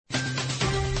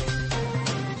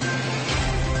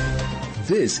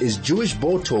This is Jewish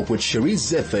Board Talk with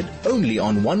Cherise Zifford, only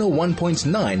on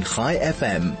 101.9 Chai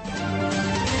FM.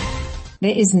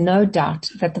 There is no doubt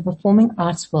that the performing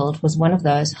arts world was one of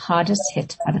those hardest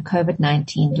hit by the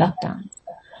COVID-19 lockdown.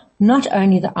 Not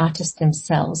only the artists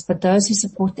themselves, but those who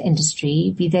support the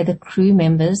industry, be they the crew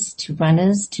members to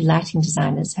runners to lighting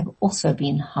designers, have also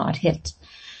been hard hit.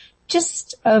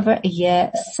 Just over a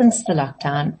year since the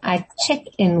lockdown, I check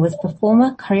in with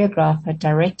performer, choreographer,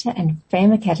 director, and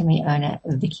Fame Academy owner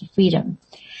Vicky Friedman.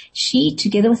 She,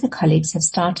 together with her colleagues, have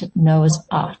started Noah's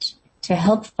Art to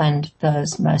help fund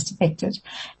those most affected.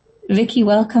 Vicky,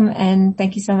 welcome, and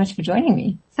thank you so much for joining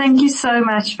me. Thank you so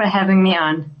much for having me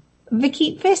on.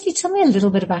 Vicky, firstly, tell me a little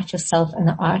bit about yourself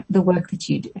and the work that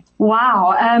you do.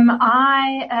 Wow.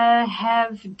 I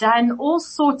have done all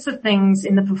sorts of things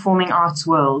in the performing arts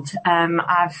world.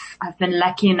 I've been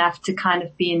lucky enough to kind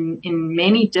of be in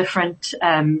many different,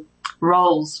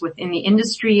 roles within the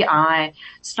industry. I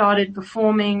started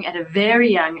performing at a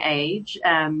very young age.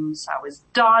 So I was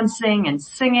dancing and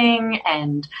singing,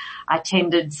 and I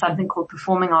attended something called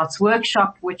Performing Arts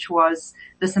Workshop, which was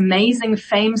this amazing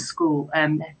fame school,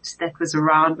 that was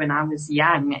around when I was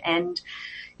young. And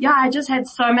yeah, I just had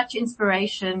so much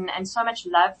inspiration and so much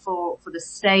love for the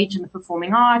stage and the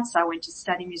performing arts. I went to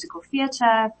study musical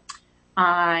theatre.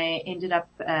 I ended up,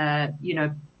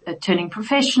 turning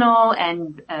professional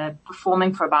and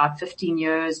performing for about 15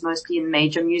 years, mostly in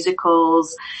major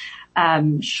musicals,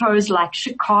 shows like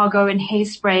Chicago and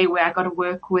Hairspray, where I got to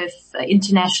work with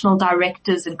international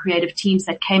directors and creative teams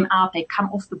that came out. They come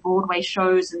off the Broadway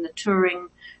shows and the touring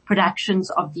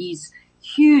productions of these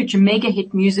huge mega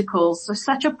hit musicals. So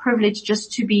such a privilege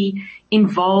just to be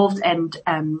involved and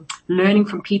learning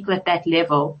from people at that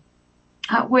level.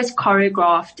 I was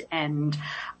choreographed, and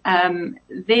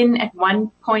then at one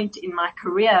point in my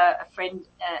career, a friend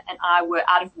and I were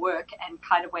out of work and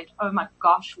kind of went, oh my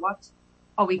gosh, what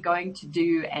are we going to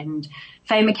do? And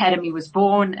Fame Academy was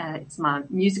born. It's my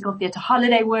musical theatre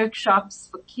holiday workshops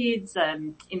for kids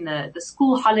in the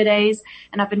school holidays,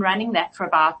 and I've been running that for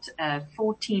about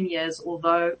 14 years,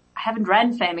 although I haven't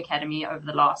run Fame Academy over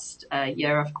the last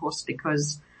year, of course,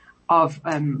 because of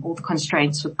all the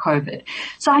constraints with COVID.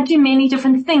 So I do many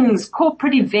different things,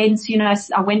 corporate events.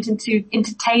 I went into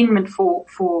entertainment for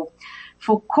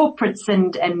corporates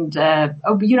and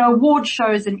award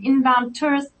shows and inbound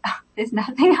tourists. There's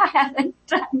nothing I haven't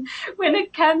done when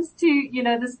it comes to,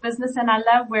 this business. And I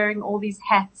love wearing all these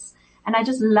hats, and I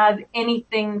just love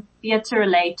anything theater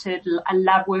related. I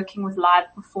love working with live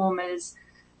performers.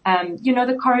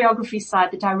 The choreography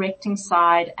side, the directing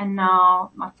side, and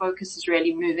now my focus is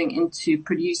really moving into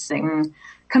producing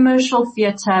commercial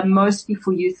theatre, mostly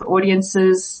for youth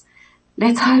audiences.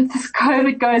 Let's hope this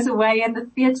COVID goes away and the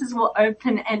theatres will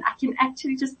open and I can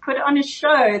actually just put on a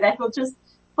show that will just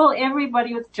fill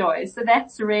everybody with joy. So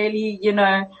that's really,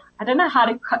 I don't know how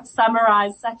to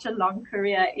summarize such a long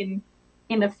career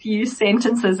in a few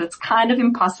sentences. It's kind of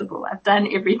impossible. I've done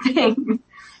everything.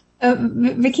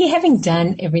 Vicky, having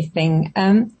done everything,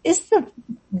 is the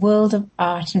world of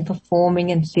art and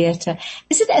performing and theatre,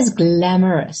 is it as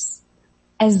glamorous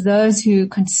as those who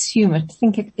consume it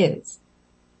think it is?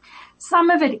 Some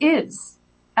of it is.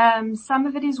 Some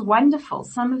of it is wonderful.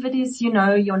 Some of it is,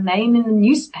 your name in the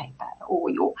newspaper or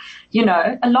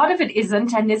a lot of it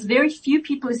isn't. And there's very few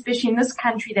people, especially in this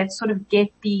country, that sort of get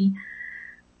the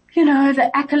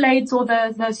accolades or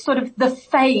the sort of the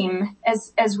fame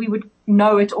as we would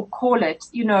know it or call it.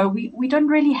 We don't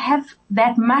really have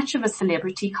that much of a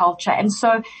celebrity culture. And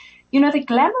so, the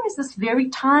glamour is this very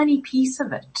tiny piece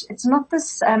of it. It's not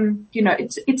this,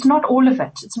 it's not all of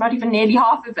it. It's not even nearly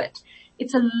half of it.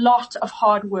 It's a lot of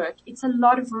hard work. It's a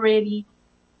lot of really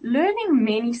learning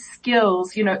many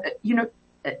skills,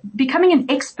 becoming an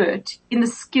expert in the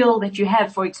skill that you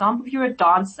have. For example, if you're a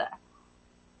dancer,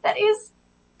 that is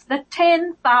the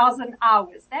 10,000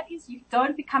 hours. That is, you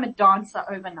don't become a dancer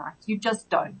overnight. You just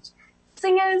don't.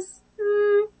 Singers,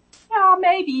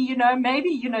 maybe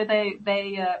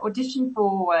they audition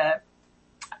for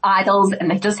idols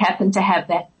and they just happen to have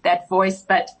that voice.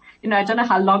 But, I don't know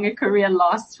how long a career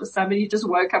lasts for somebody who just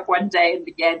woke up one day and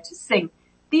began to sing.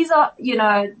 These are,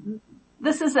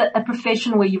 this is a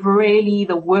profession where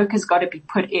the work has got to be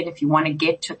put in if you want to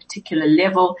get to a particular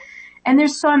level. And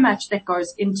there's so much that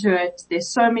goes into it. There's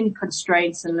so many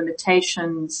constraints and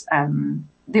limitations.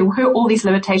 There were all these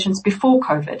limitations before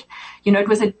COVID. It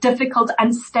was a difficult,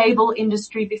 unstable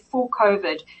industry before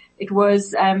COVID. It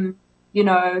was,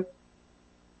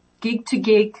 gig to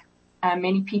gig.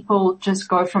 Many people just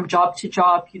go from job to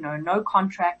job, no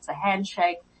contracts, a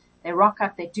handshake. They rock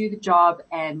up, they do the job,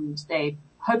 and they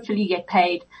hopefully get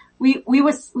paid. We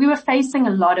were facing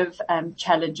a lot of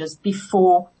challenges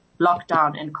before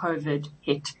lockdown and COVID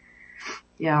hit.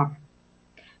 Yeah.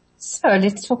 So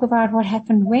let's talk about what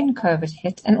happened when COVID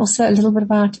hit, and also a little bit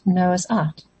about Noah's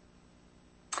Art.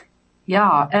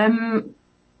 Yeah.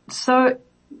 So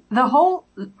the whole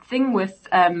thing with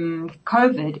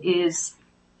COVID is,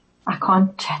 I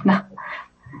can't chat now.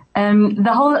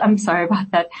 I'm sorry about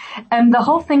that. The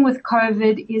whole thing with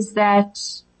COVID is that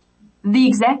the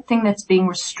exact thing that's being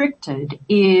restricted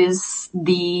is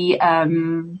the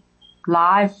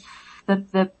live,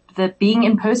 the being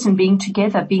in person, being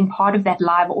together, being part of that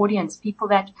live audience, people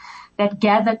that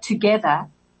gather together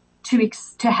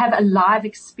to have a live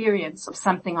experience of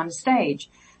something on a stage.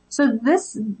 So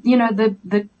this,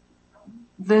 the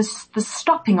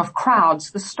stopping of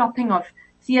crowds, the stopping of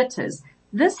theaters,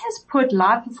 this has put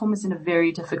live performers in a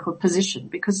very difficult position,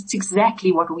 because it's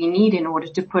exactly what we need in order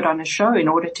to put on a show, in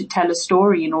order to tell a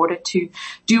story, in order to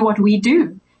do what we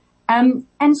do. And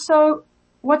so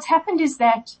what's happened is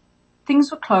that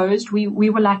things were closed. We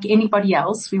were like anybody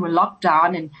else. We were locked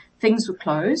down and things were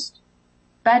closed.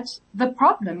 But the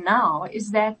problem now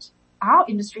is that our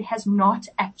industry has not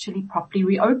actually properly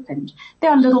reopened.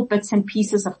 There are little bits and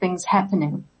pieces of things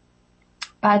happening,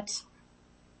 but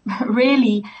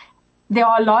really there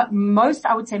are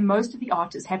I would say most of the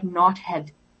artists have not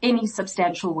had any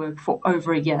substantial work for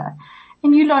over a year.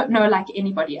 And you don't know, like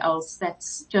anybody else,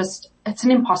 it's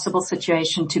an impossible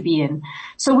situation to be in.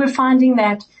 So we're finding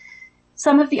that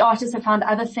some of the artists have found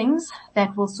other things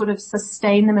that will sort of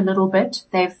sustain them a little bit.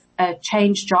 They've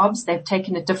changed jobs. They've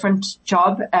taken a different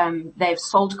job. They've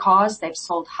sold cars. They've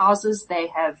sold houses. They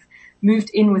have moved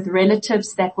in with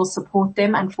relatives that will support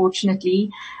them,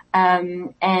 unfortunately.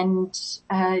 And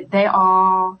they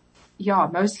are,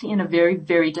 mostly in a very,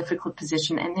 very difficult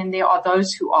position. And then there are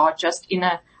those who are just in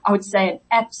I would say, an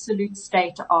absolute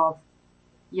state of,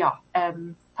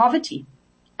 poverty,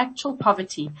 actual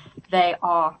poverty. They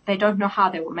don't know how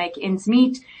they will make ends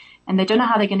meet, and they don't know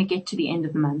how they're going to get to the end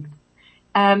of the month.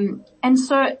 And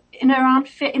so in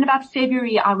about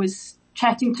February, I was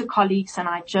chatting to colleagues, and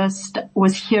I just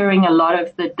was hearing a lot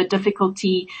of the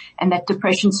difficulty and that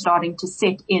depression starting to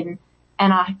set in.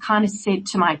 And I kind of said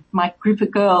to my group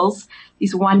of girls,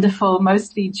 these wonderful,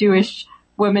 mostly Jewish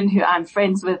women who I'm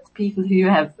friends with, people who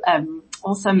have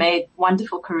also made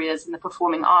wonderful careers in the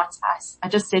performing arts. I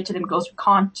just said to them, girls, we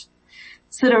can't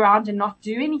sit around and not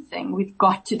do anything. We've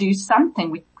got to do something.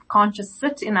 We can't just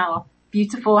sit in our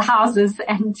beautiful houses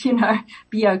and,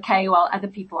 be okay while other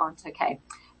people aren't okay.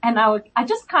 And I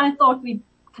just kind of thought we'd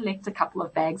collect a couple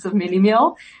of bags of Millie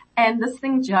Meal, and this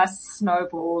thing just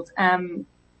snowballed.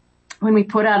 When we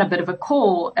put out a bit of a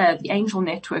call, the Angel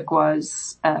Network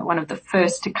was one of the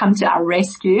first to come to our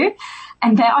rescue,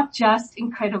 and they are just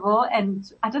incredible.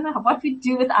 And I don't know what we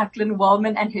do without Glenn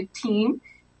Wallman and her team.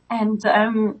 And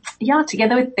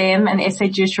together with them and SA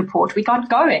Jewish Report, we got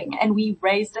going, and we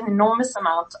raised an enormous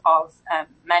amount of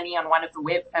money on one of the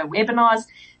webinars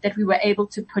that we were able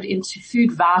to put into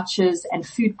food vouchers and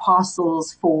food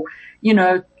parcels for,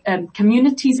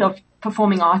 communities of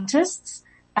performing artists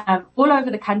all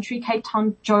over the country: Cape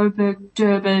Town, Joburg,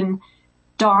 Durban,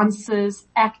 dancers,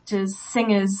 actors,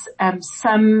 singers,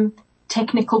 some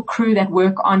technical crew that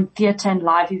work on theatre and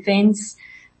live events.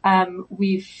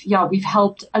 We've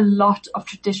helped a lot of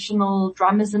traditional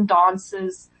drummers and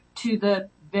dancers to the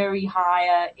very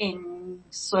higher end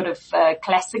sort of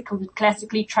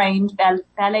classically trained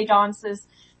ballet dancers.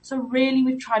 So really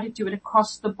we've tried to do it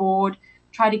across the board,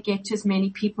 try to get to as many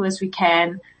people as we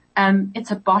can.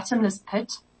 It's a bottomless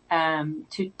pit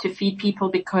to feed people,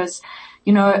 because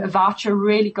a voucher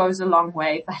really goes a long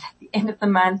way, but at the end of the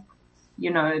month,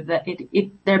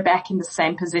 they're back in the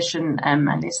same position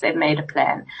unless they've made a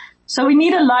plan. So we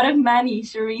need a lot of money,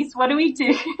 Cherise. What do we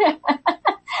do?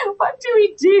 What do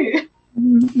we do?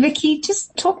 Vicky,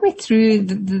 just talk me through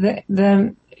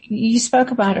the you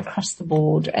spoke about across the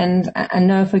board, and I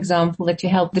know, for example, that you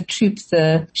helped the troupe,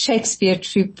 the Shakespeare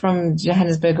troupe from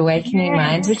Johannesburg, Awakening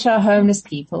Minds, which are homeless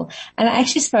people. And I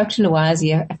actually spoke to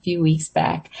Lwazi a few weeks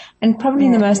back, and probably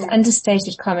the most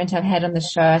understated comment I've had on the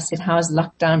show, I said, how's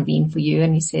lockdown been for you?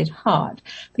 And he said, hard,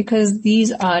 because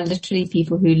these are literally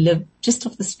people who live just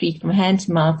off the street from hand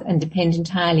to mouth and depend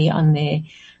entirely on their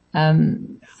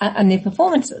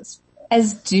performances,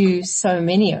 as do so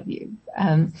many of you.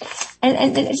 And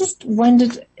I just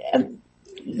wondered,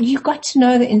 you got to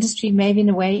know the industry maybe in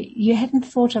a way you hadn't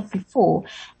thought of before.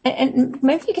 And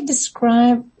maybe you could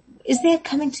describe is there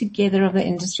coming together of the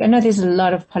industry? I know there's a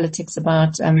lot of politics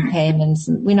about payments,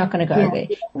 and we're not going to go there.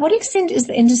 What extent is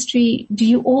the industry, do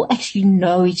you all actually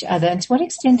know each other? And to what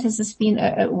extent has this been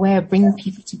a way of bringing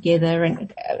people together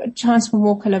and a chance for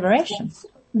more collaboration?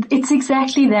 It's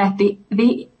exactly that.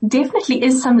 There definitely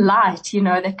is some light,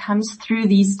 that comes through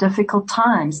these difficult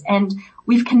times. And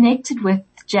we've connected with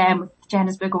JAM, with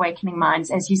Johannesburg Awakening Minds,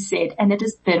 as you said, and it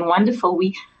has been wonderful.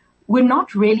 We're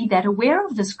not really that aware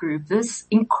of this group, this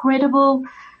incredible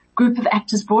group of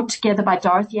actors brought together by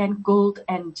Dorothy Ann Gould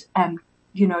and,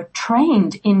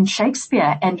 trained in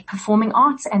Shakespeare and performing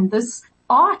arts. And this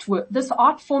art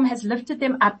form has lifted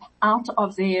them up out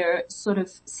of their sort of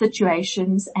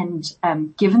situations and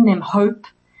given them hope,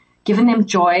 given them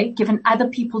joy, given other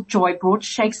people joy, brought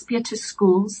Shakespeare to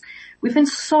schools. We've been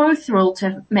so thrilled to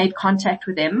have made contact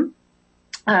with them.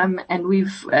 And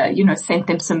we've, sent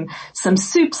them some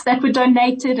soups that were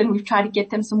donated, and we've tried to get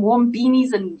them some warm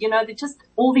beanies, and, they're just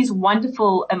all these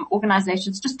wonderful,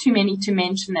 organizations, just too many to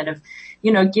mention, that have,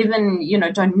 given,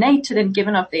 donated and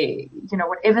given of their,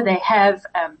 whatever they have,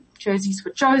 jerseys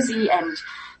for Josie, and,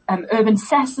 Urban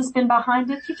Sass has been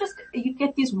behind it. You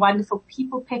get these wonderful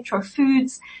people, Petro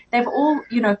Foods. They've all,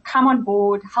 come on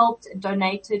board, helped,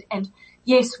 donated. And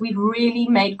yes, we've really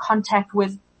made contact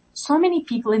with so many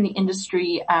people in the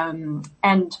industry, and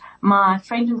my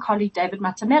friend and colleague David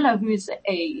Matamela, who is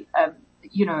an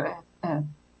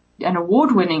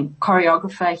award-winning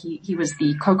choreographer. He was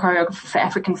the co-choreographer for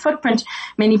African Footprint.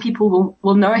 Many people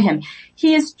will know him.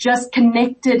 He has just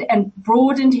connected and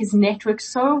broadened his network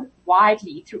so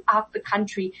widely throughout the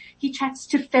country. He chats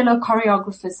to fellow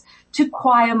choreographers, to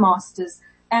choir masters.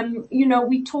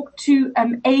 We talk to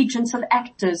agents of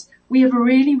actors. We have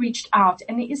really reached out,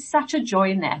 and there is such a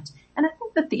joy in that. And I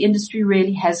think that the industry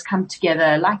really has come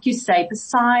together, like you say,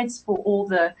 besides for all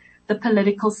the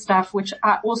political stuff, which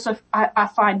I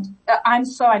find I'm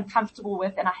so uncomfortable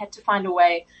with, and I had to find a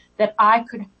way that I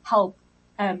could help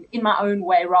in my own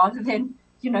way, rather than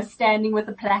standing with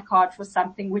a placard for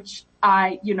something which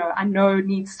I know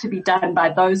needs to be done by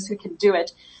those who can do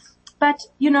it. But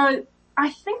I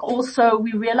think also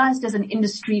we realized as an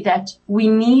industry that we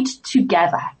need to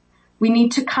gather. We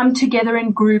need to come together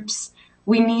in groups.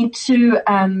 We need to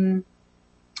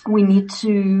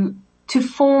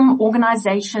form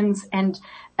organizations, and,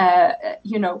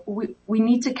 we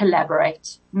need to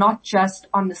collaborate, not just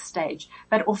on the stage,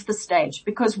 but off the stage.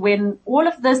 Because when all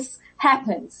of this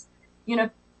happens,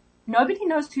 nobody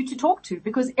knows who to talk to,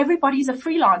 because everybody's a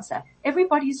freelancer.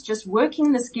 Everybody's just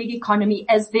working this gig economy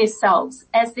as themselves,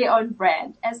 as their own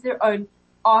brand, as their own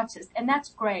artist. And that's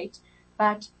great.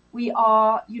 But we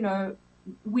are,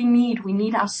 we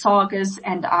need our sagas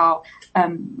and our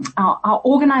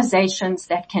organizations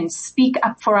that can speak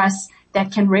up for us,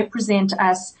 that can represent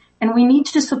us. And we need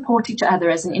to support each other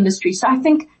as an industry. So I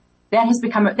think that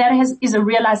is a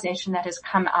realization that has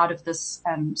come out of this,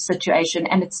 situation.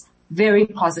 And it's very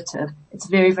positive. It's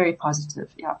very, very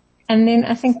positive. Yeah. And then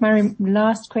I think my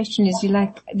last question is,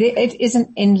 it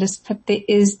isn't endless, but there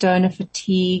is donor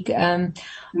fatigue.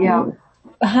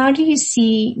 How do you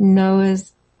see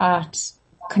Noah's art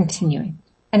continuing,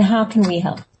 and how can we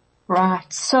help?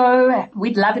 Right. So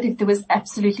we'd love it if there was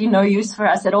absolutely no use for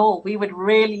us at all. We would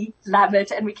really love it,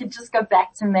 and we could just go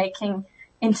back to making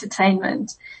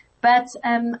entertainment. But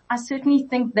I certainly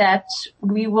think that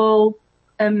we will.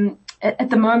 At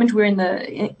the moment, we're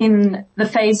in the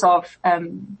phase of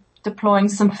deploying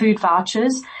some food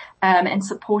vouchers and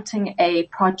supporting a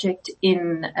project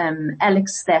in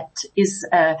Alex that is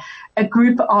a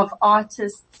group of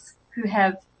artists who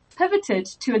have pivoted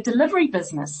to a delivery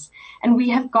business. And we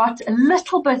have got a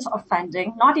little bit of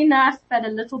funding, not enough, but a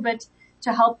little bit,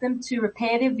 to help them to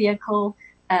repair their vehicle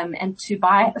and to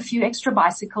buy a few extra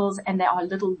bicycles. And they are a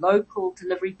little local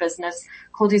delivery business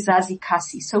called Izazi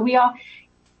Kasi. So we are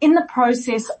in the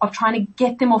process of trying to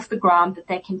get them off the ground, that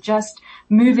they can just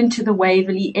move into the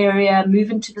Waverley area, move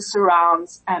into the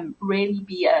surrounds, really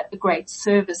be a great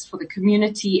service for the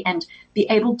community, and be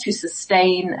able to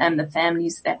sustain the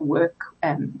families that work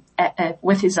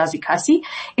with Izazi Kasi.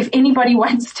 If anybody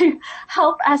wants to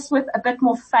help us with a bit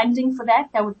more funding for that,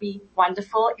 that would be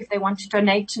wonderful. If they want to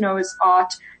donate to Noah's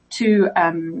Art to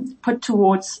put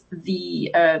towards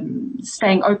the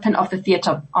staying open of the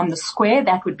theatre on the square,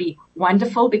 that would be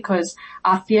wonderful, because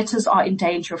our theatres are in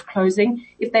danger of closing.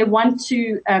 If they want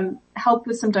to help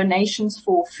with some donations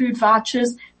for food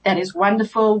vouchers, that is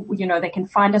wonderful. They can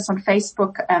find us on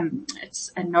Facebook.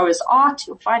 It's Noah's Art.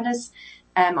 You'll find us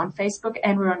on Facebook,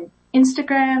 and we're on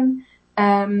Instagram.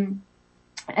 And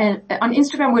on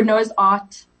Instagram, we're Noah's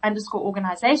Art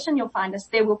 _organization. You'll find us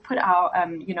there. We'll put our,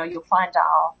 you'll find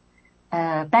our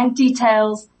bank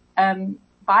details.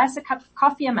 buy us a cup of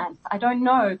coffee a month. I don't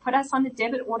know. Put us on a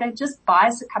debit order. Just buy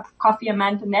us a cup of coffee a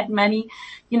month, and that money,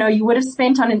 you would have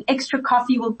spent on an extra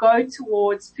coffee will go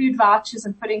towards food vouchers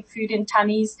and putting food in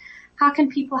tummies. How can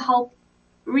people help?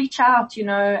 Reach out,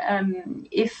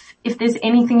 if there's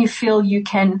anything you feel you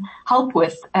can help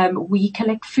with. We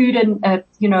collect food and,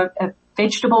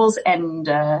 vegetables and,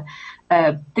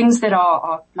 things that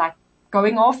are like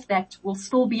going off that will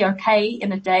still be okay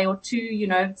in a day or two.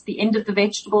 It's the end of the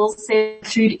vegetables, send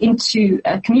food into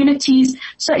communities.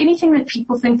 So anything that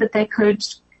people think that they could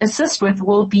assist with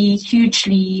will be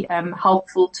hugely,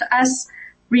 helpful to us.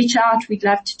 Reach out. We'd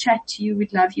love to chat to you.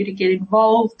 We'd love you to get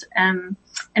involved. And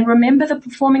remember the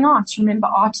performing arts. Remember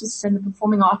artists and the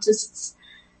performing artists.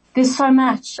 There's so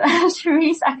much.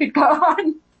 Cherise, I could go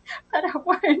on, but I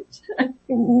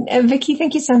won't. Vicky,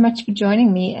 thank you so much for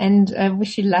joining me, and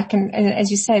wish you luck. And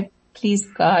as you say, please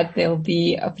God, there will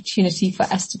be opportunity for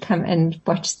us to come and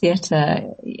watch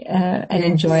theatre and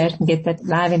enjoy it and get that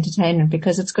live entertainment,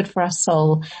 because it's good for our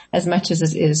soul as much as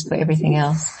it is for everything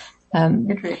else.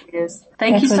 It really is.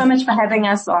 Thank you so much for having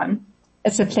us on.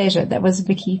 It's a pleasure. That was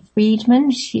Vicky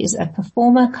Friedman. She is a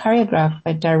performer,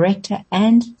 choreographer, director,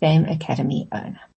 and Fame Academy owner.